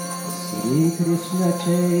Shri Krishna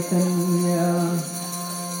Chaitanya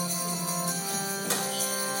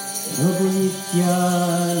Prabhu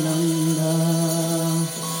Nityananda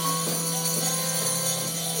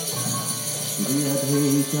Shri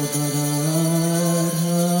Advaita Gadadhar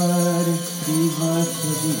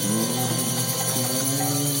Srivasadi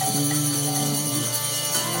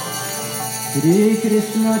Shri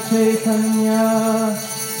Krishna Chaitanya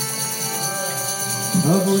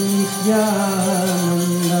Prabhu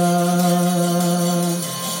Nityananda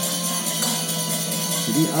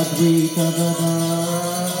Shri Advaita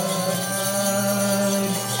Gadadhar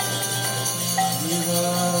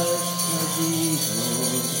Srivasadi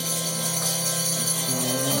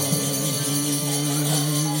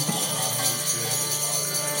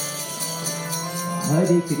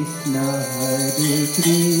Hare Krishna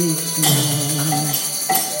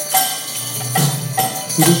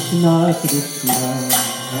Krishna Krishna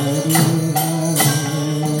Hare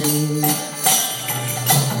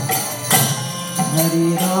Hare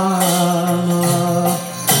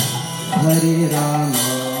Hare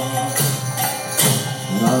Rama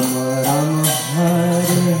Rama Rama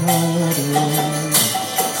Hare Hare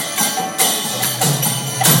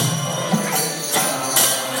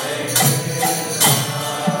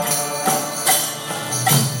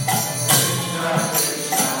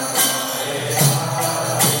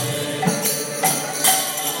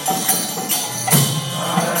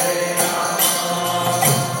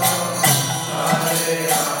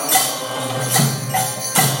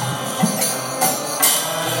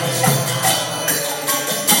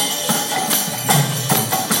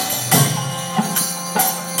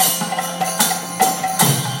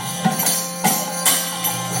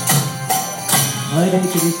Hare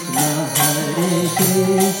Krishna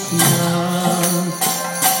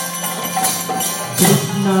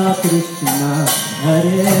Krishna Krishna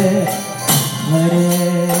Hare Hare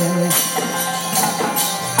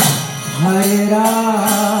Hare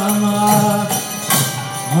Rama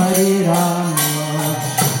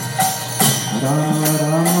Rama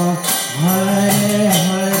Rama Hare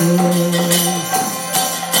Hare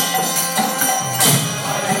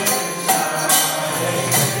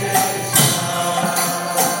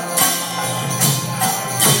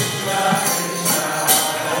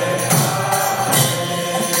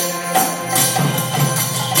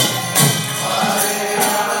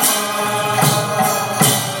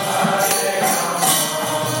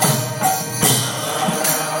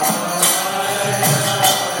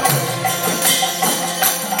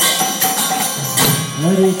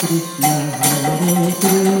Hare Krishna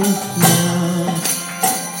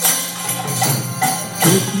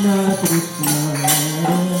Krishna Krishna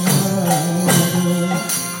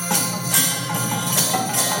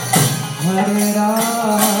Hare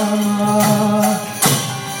Rama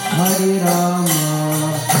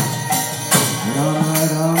Rama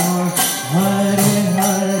Rama Hare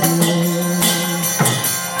Hare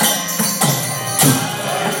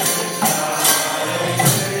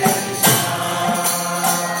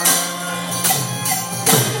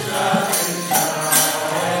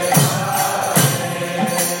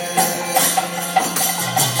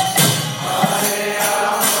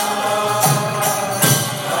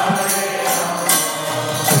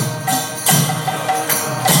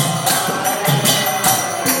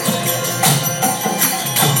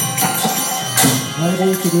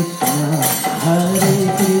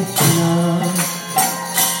Hare Krishna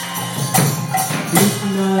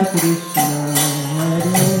Krishna Krishna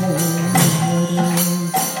Hare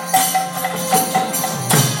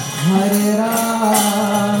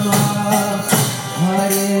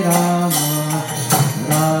Hare Rama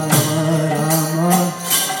Rama Rama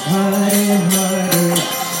Hare Hare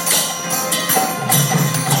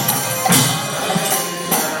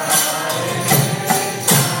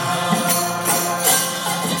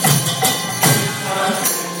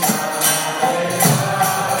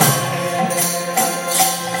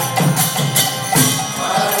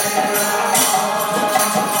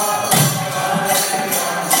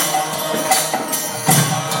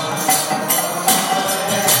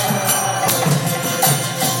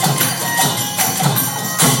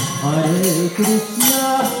Krishna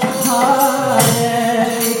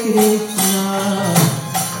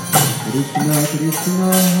Krishna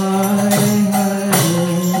Krishna Hare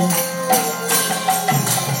Hare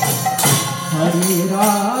Hare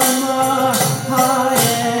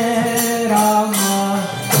Rama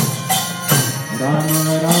Rama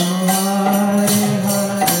Rama Hare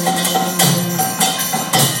Hare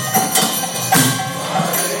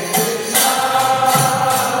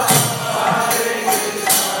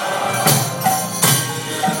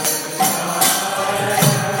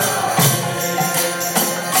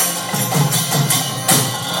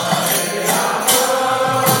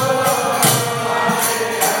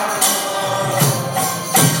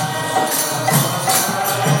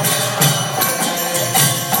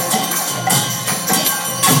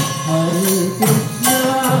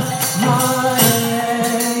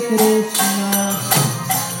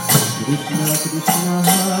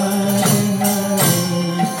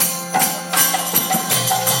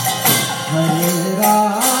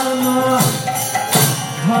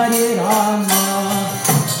Hare Rama,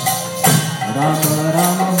 Rama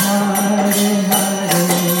Rama, Hare Hare.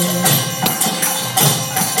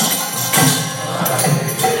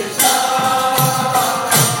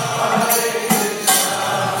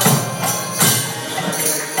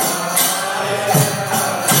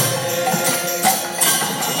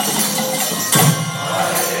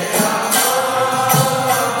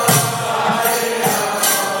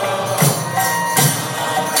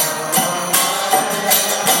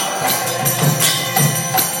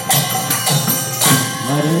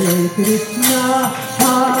 Krishna,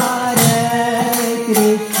 Hare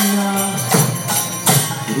Krishna,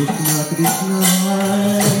 Krishna Krishna,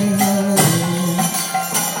 Hare Hare,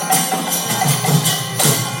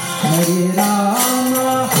 Hare Rama,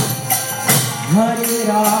 Hare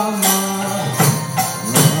Rama,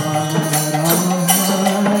 Rama Rama,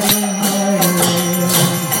 Hare Hare.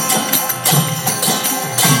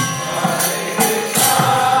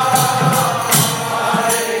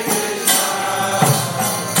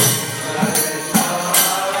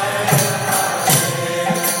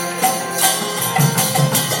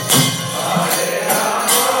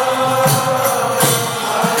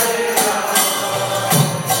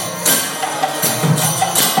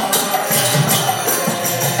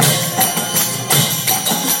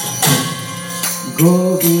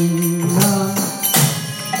 Govinda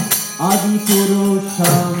Adi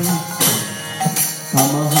Purusham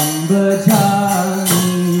Tamaham Bhajami.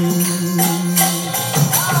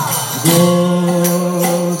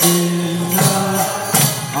 Govinda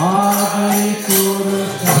Adi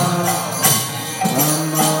Purusham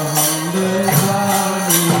Tamaham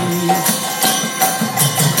Bhajami.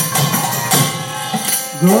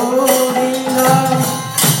 Govinda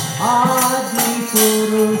Adi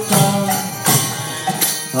Purusham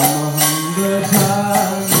Tamaham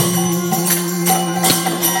Bhajami.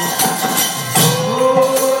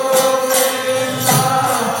 Govinda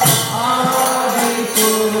Adi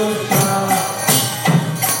Purusham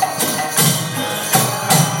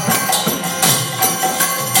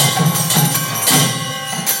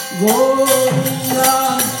Govinda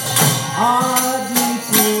Adi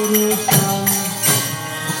Purusham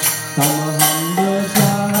Tamaham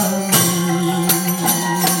Bhajami.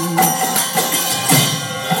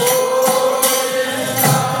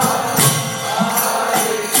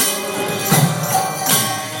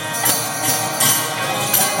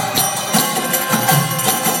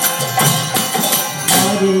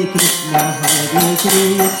 Hare Krishna,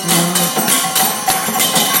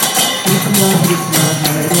 Krishna Krishna,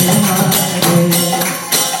 Hare Hare,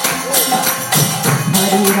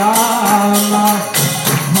 Hare Rama,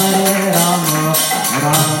 Hare Rama,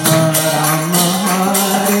 Rama Rama,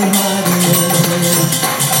 Hare Hare.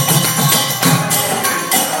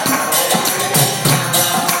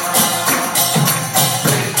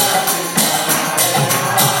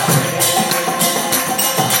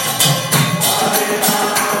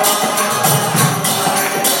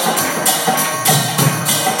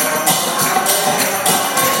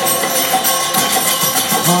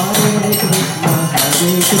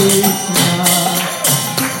 Hare Krishna,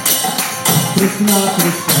 Krishna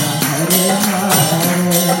Krishna, Hare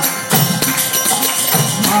Hare,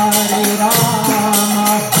 Hare Rama,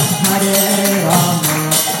 Hare Rama,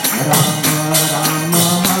 Rama Rama,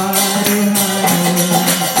 Hare Hare.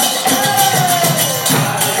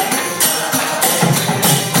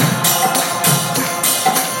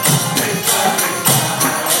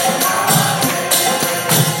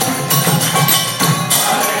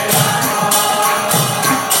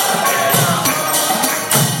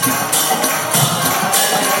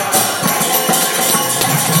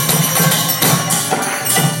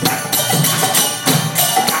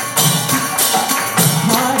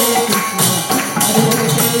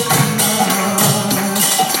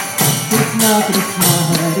 Krishna,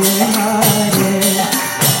 Hare Hare,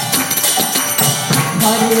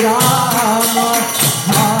 Hare Rama,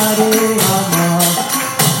 Hare Rama,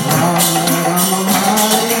 Rama Rama,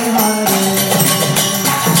 Hare Hare.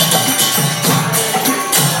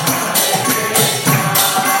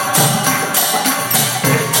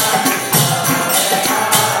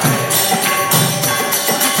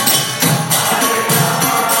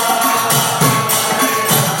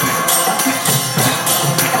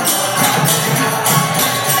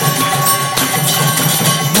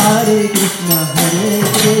 Hare Krishna,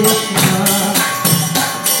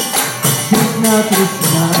 Krishna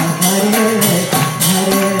Krishna, Hare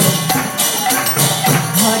Hare,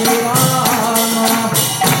 Hare Rama,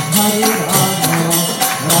 Hare Rama,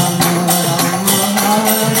 Rama Rama,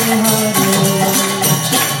 Hare Hare.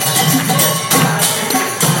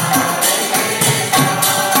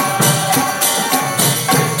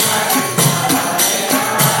 Hare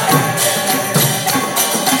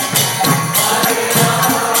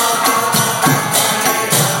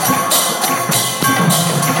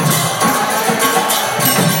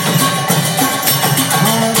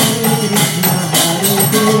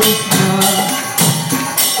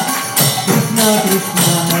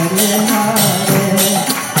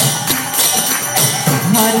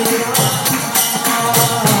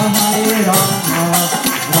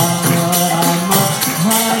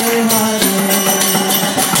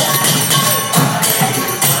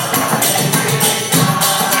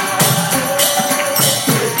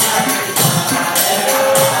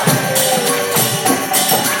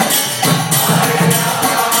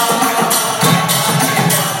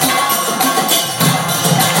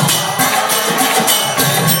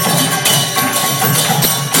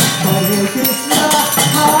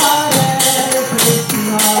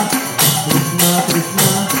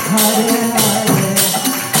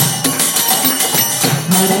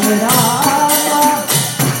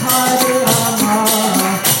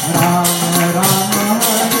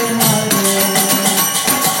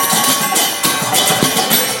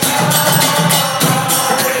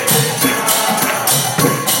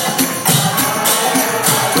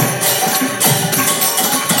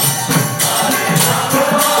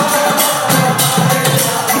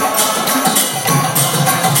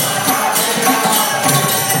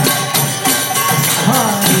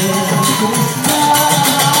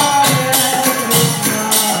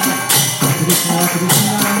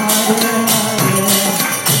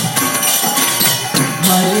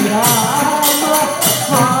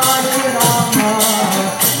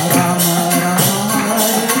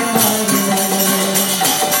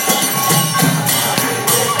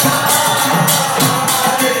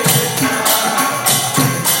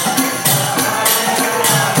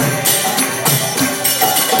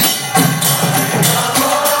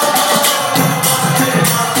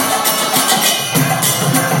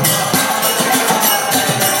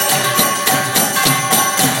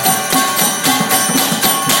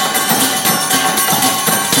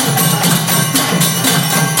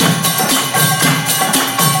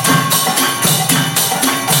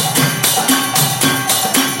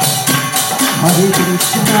Hare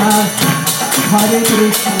Krishna, Hare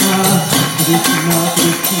Krishna, Krishna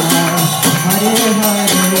Krishna, Hare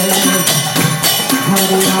Hare,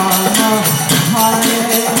 Hare Rama, Hare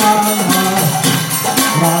Rama,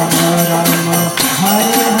 Rama Rama,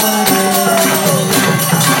 Hare Hare,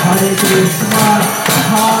 Hare Krishna,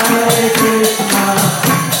 Hare Krishna.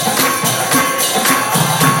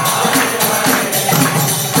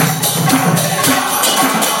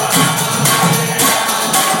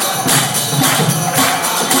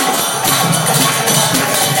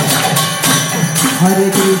 Hare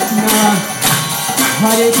Krishna,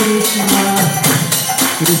 Hare Krishna,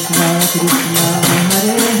 Krishna Krishna,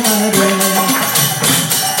 Hare Hare,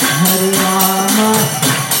 Hare Rama,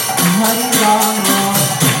 Hare Rama, Rama Rama,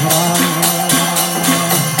 Hare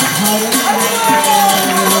Hare.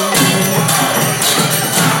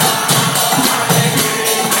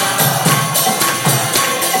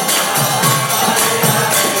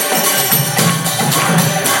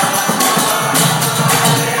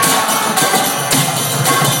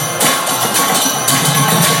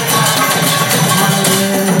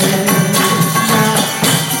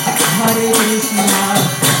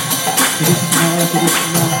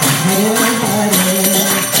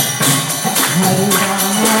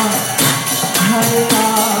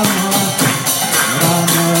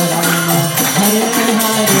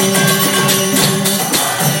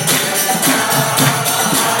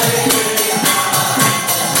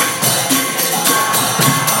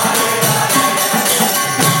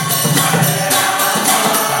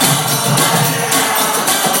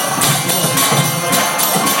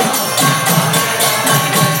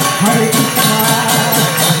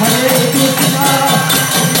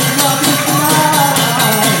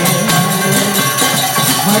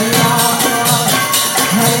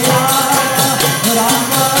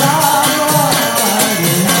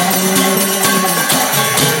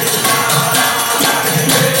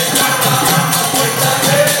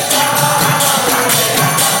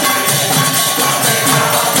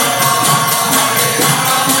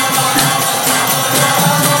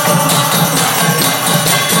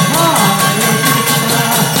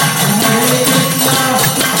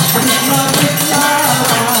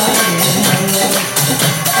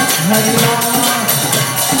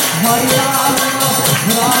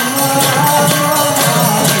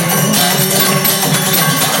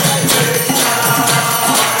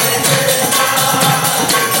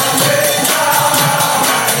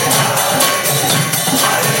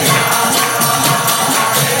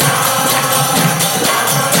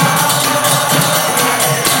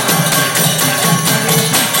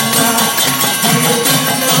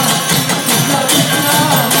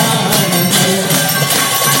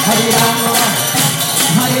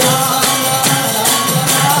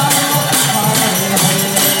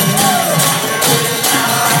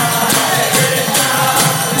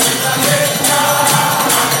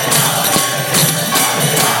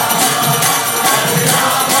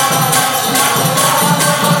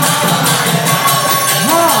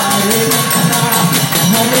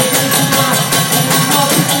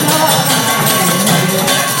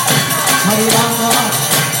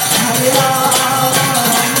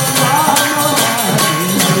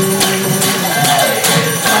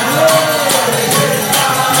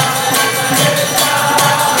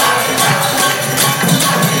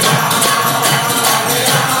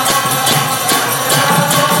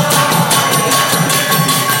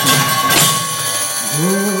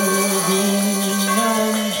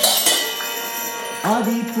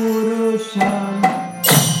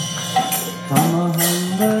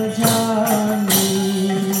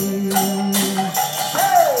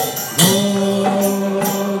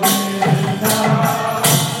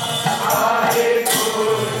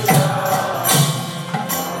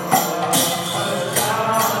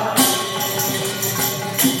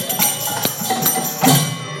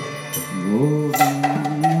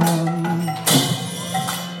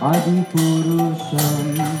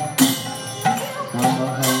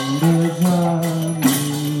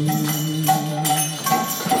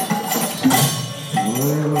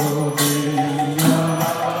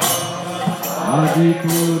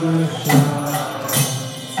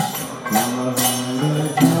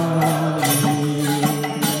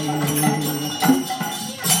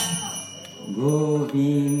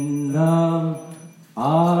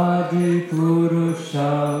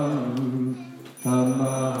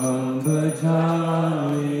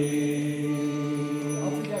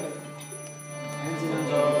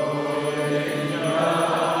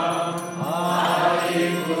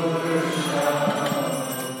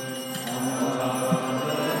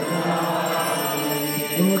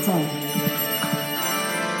 One more time.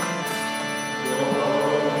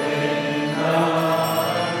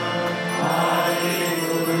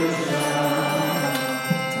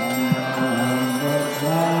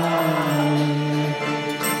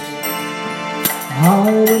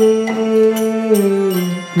 Hare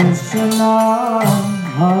Krishna,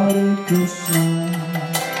 Hare Krishna,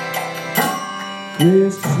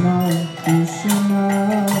 Krishna Krishna,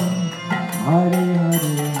 Hare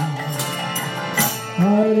Hare,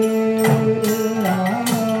 Hare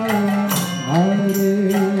Rama, Hare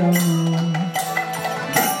Rama,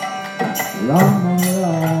 Rama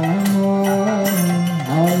Rama,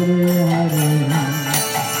 Hare Hare,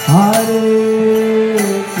 Hare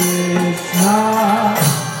Krishna,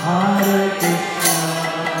 Hare Krishna,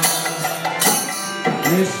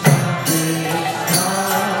 Krishna Krishna,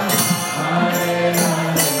 Hare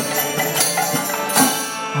Hare,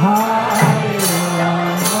 Hare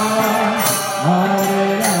Rama,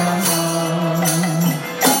 Hare Rama, Rama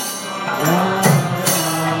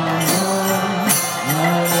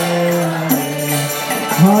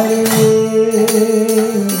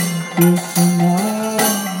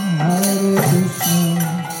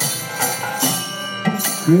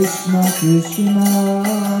Krishna Krishna,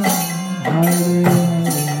 Hare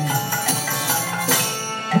Hare,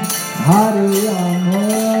 Hare Rama,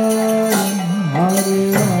 Hare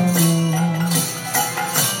Rama,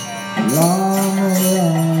 Rama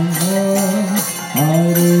Rama,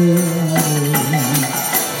 Hare Hare,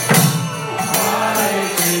 Hare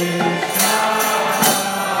Krishna,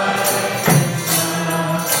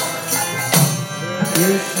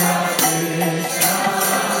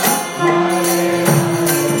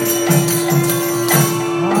 Krishna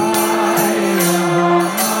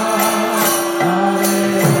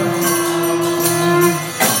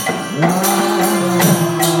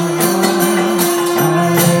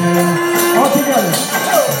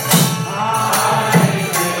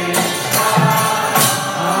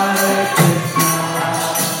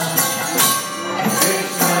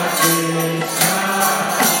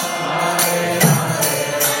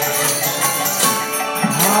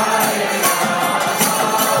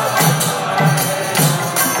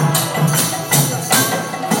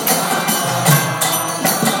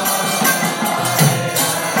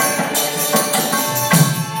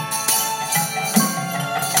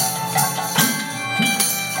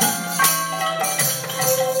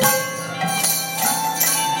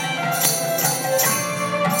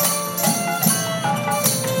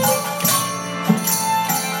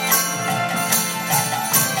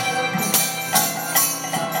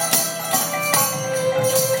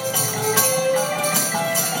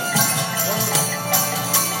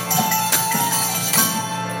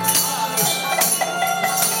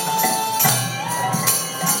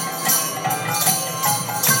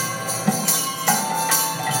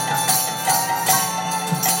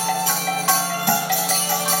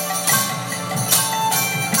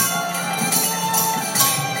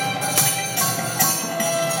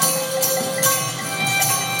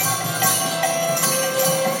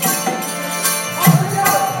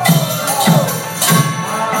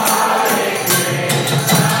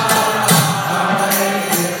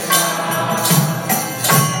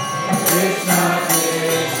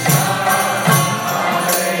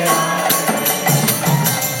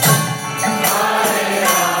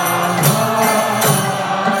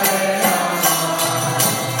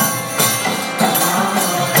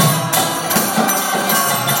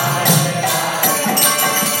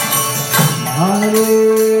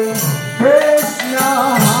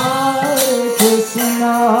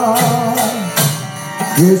Krishna, Hare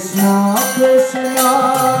Krishna Krishna,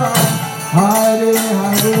 Hare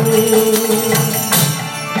Hare,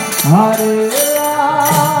 Hare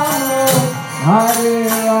Rama, Hare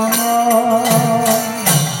Rama,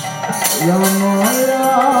 Rama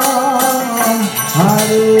Rama,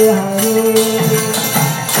 Hare Hare,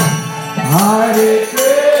 Hare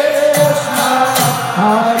Krishna,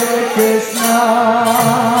 Hare Krishna,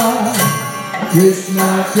 Krishna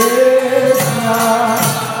Krishna,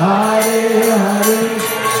 Hare Hare,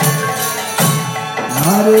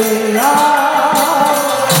 Hare Rama,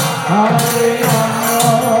 Hare Rama,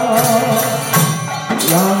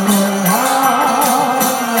 Rama Rama,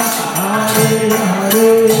 Hare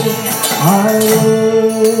Hare,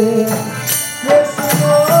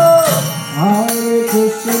 Hare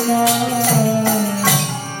Krishna,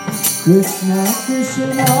 Krishna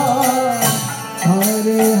Krishna,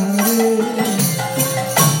 Hare Hare,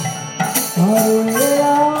 Hare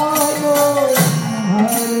Rama,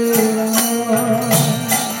 Hare Rama,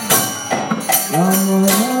 Rama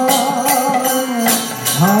Rama,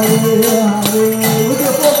 Hare Hare. With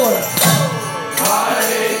your forward.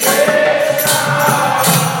 Hare Krishna,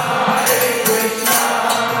 Hare Krishna,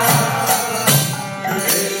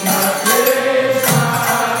 Krishna Krishna,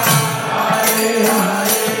 Hare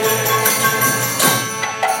Hare,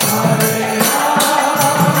 Hare Rama,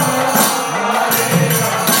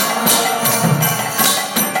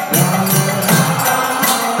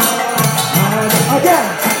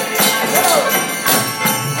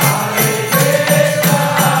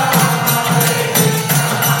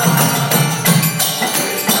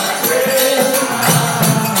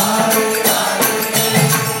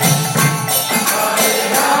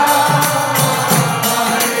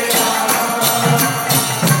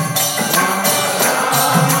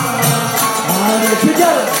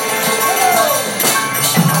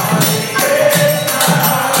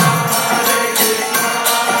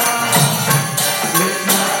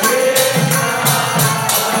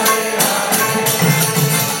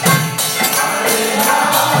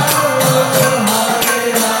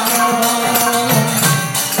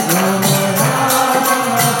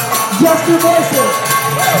 Just your voices.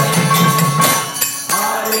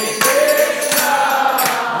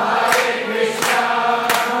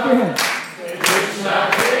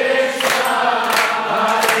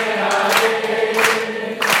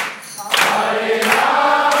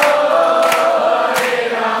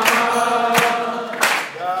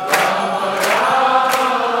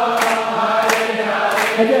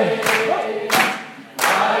 Again.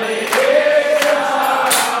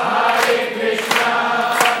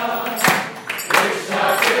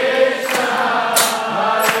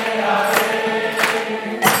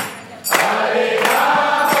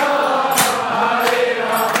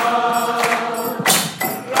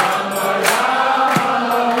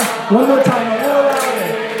 One more time.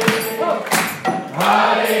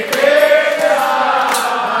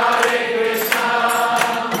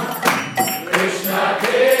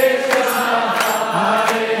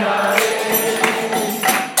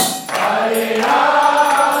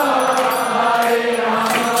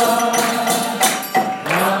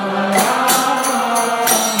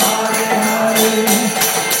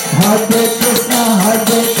 Hare Krishna, Hare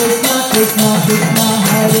Krishna, Krishna Krishna,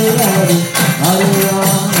 Hare Hare, Hare Rama, Hare Rama, Rama Rama, Hare Hare, Hare Krishna, Krishna Krishna, Hare Hare, Hare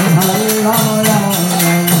Rama. Hare Rama, Rama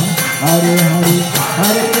Rama, Hare Hare,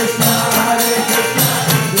 Hare Krishna, Krishna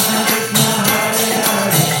Krishna, Hare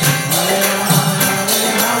Hare, Hare Rama,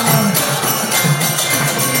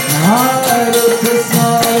 Hare Krishna,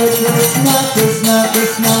 Krishna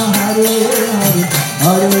Krishna, Hare Hare,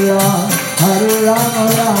 Hare Rama, Rama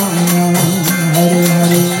Rama, Hare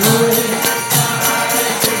Hare. Hare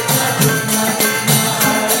Krishna, Krishna Krishna,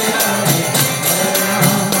 Hare Hare,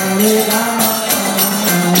 Hare Rama, Rama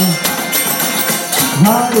Rama,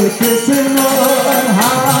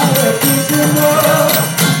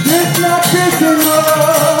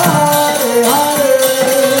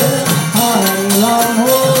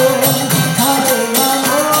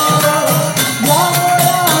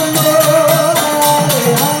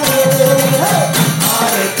 Hare Hare,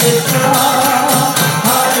 Hare Krishna,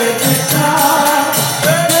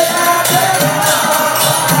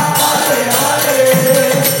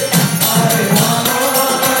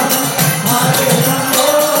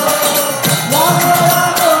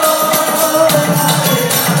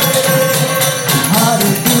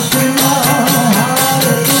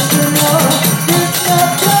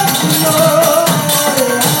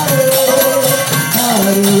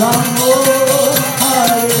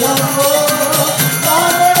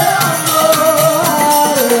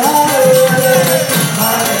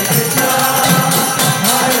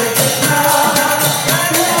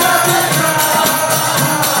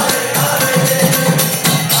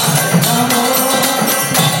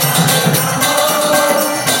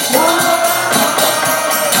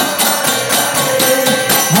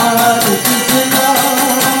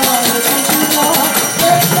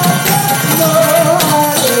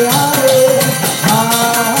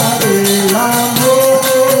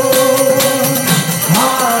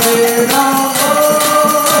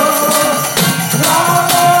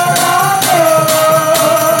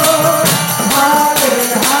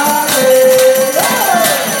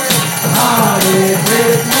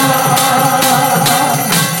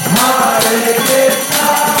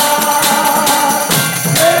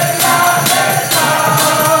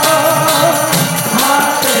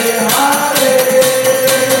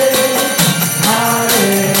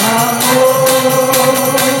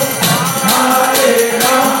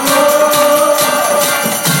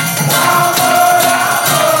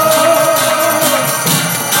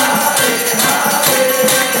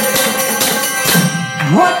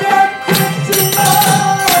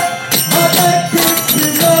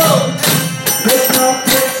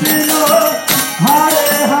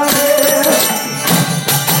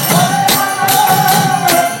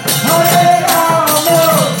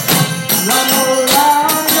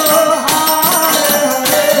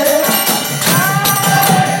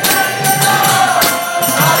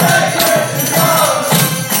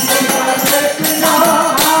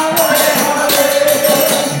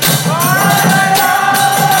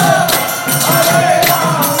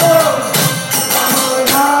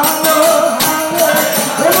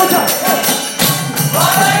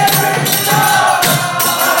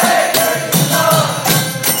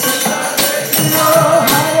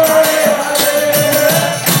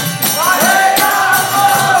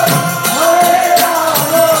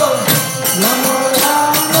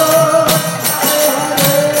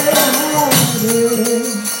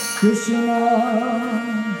 Krishna,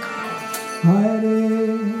 Hare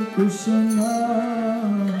Krishna,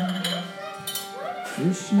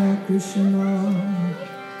 Krishna Krishna,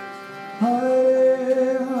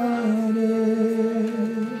 Hare Hare,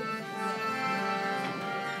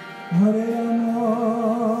 Hare Rama,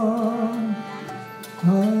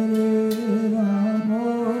 Hare Rama,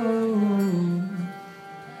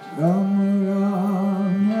 Rama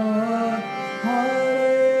Rama,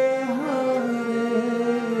 Hare Hare,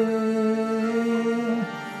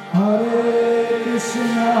 Hare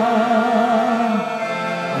Krishna,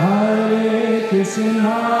 Hare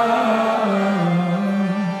Krishna,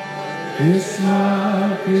 Krishna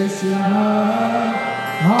Krishna,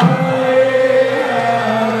 Hare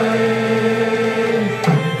Hare,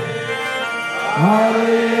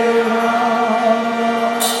 Hare Rama,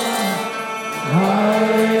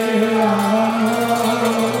 Hare Rama,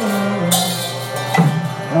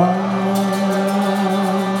 Hare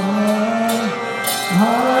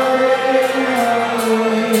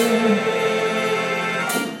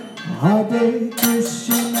Hare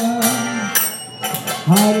Krishna,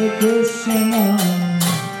 Hare Krishna,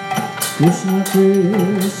 Krishna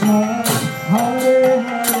Krishna, Hare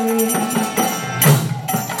Hare,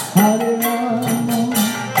 Hare Rama,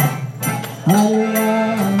 Hare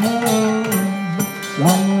Rama,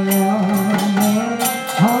 Rama Rama,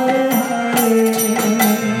 Hare Hare,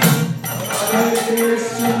 Hare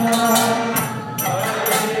Krishna,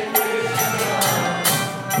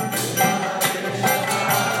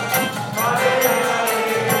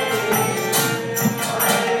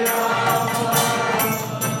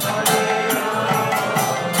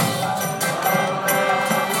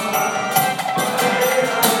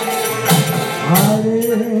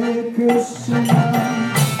 Hare Krishna,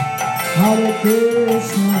 Hare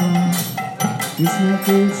Krishna, Krishna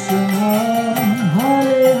Krishna,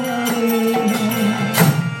 Hare Hare,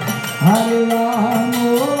 Hare Rama,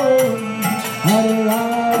 Hare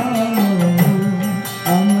Rama,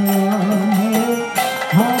 Rama Rama,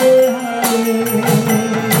 Hare Hare.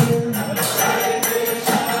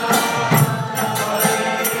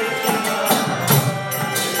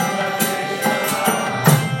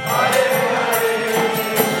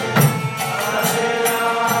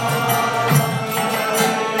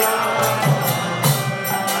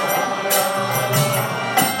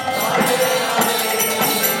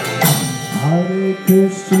 Hare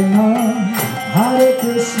Krishna, Hare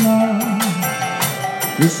Krishna,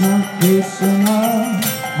 Krishna Krishna,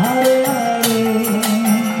 Hare Hare,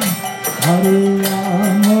 Hare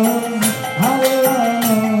Rama, Hare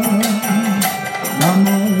Rama,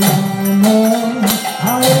 Rama Rama,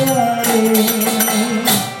 Hare Hare,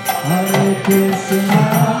 Hare Krishna,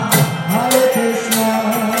 Hare Krishna,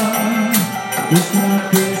 Krishna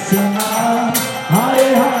Krishna, Hare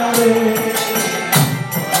Hare,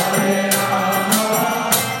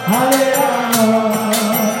 Hare Rama,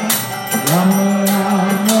 Rama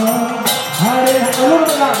Rama, Hare Hare.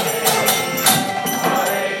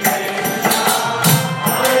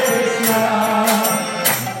 Hare Krishna,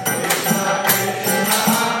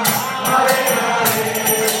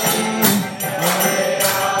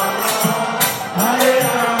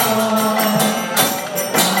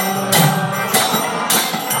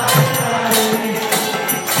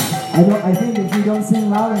 Hare I think if you don't sing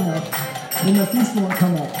loud enough, then the feast won't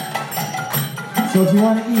come up. So if you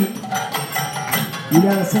want to eat, you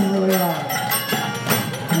gotta sing really loud.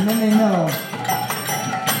 And then they know.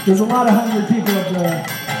 There's a lot of hungry people up there.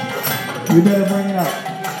 You better bring it up.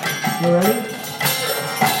 You ready?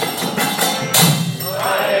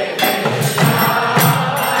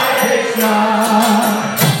 Krishna,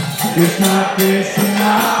 Krishna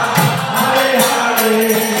Krishna, Hare Hare,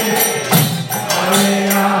 Hare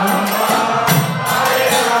Rama, Hare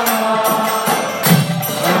Rama,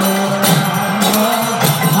 Rama Rama,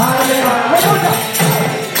 Hare Hare.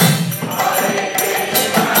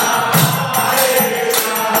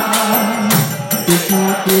 Krishna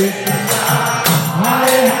Krishna,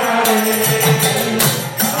 Hare Hare,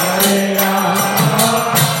 Hare Rama,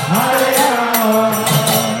 Hare Rama,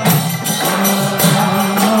 Rama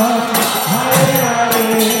Rama,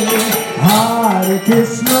 Hare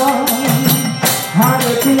Krishna,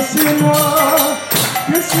 Hare Krishna,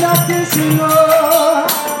 Krishna Krishna,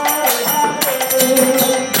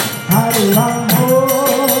 Hare Rama,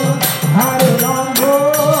 Hare Rama,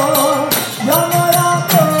 Rama Rama,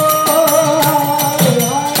 Hare Hare,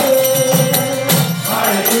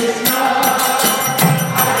 Hare Krishna,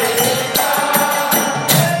 Hare Krishna,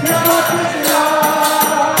 Krishna Krishna,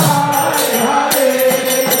 Hare Hare,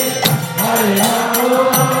 Hare Rama,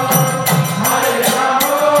 Hare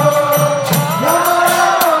Rama, Rama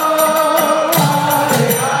Rama,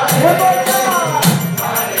 Hare Hare.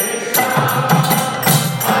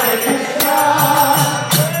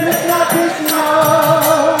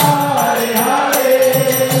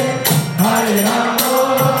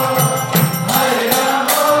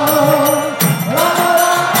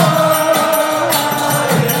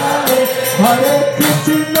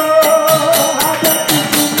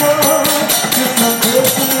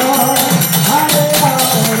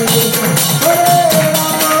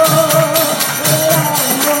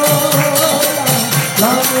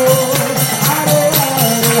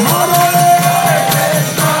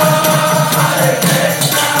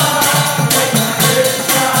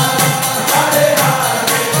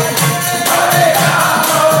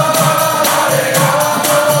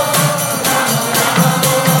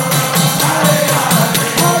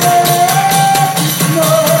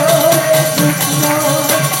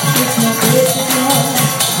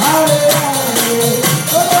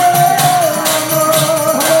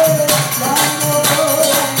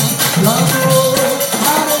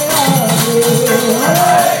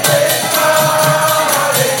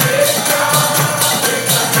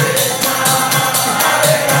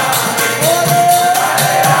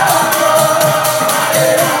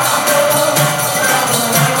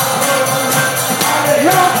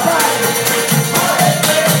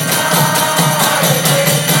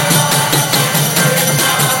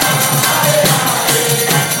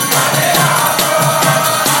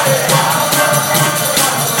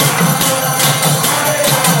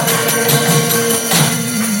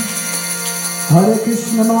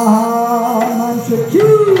 the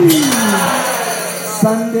Keys.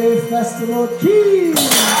 Sunday Festival Keys.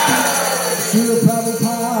 Srila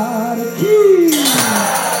Prabhupada Keys.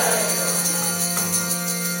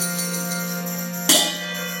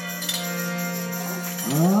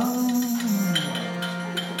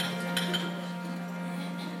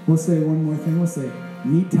 We'll say one more thing. We'll say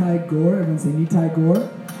Nitai Gaur. Everyone say Nitai Gaur.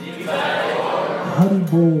 Nitai Gaur. Hari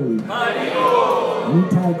Bol. Hari Bol.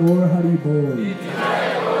 Nitai Gaur Hari Bol. Nitai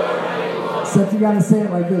Gaur Hari Bol. Except you gotta say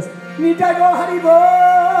it like this. Nitai Gaur Hari Bol.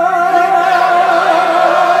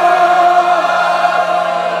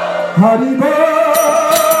 Hari Bol.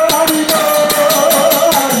 Hari Bol.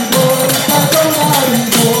 Hari Bol. Nitai Gaur Hari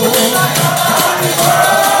Bol. Hari Bol.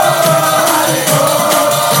 Hari Bol.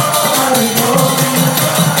 Hari Bol.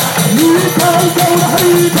 Nitai Gaur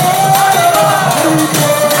Hari Bol.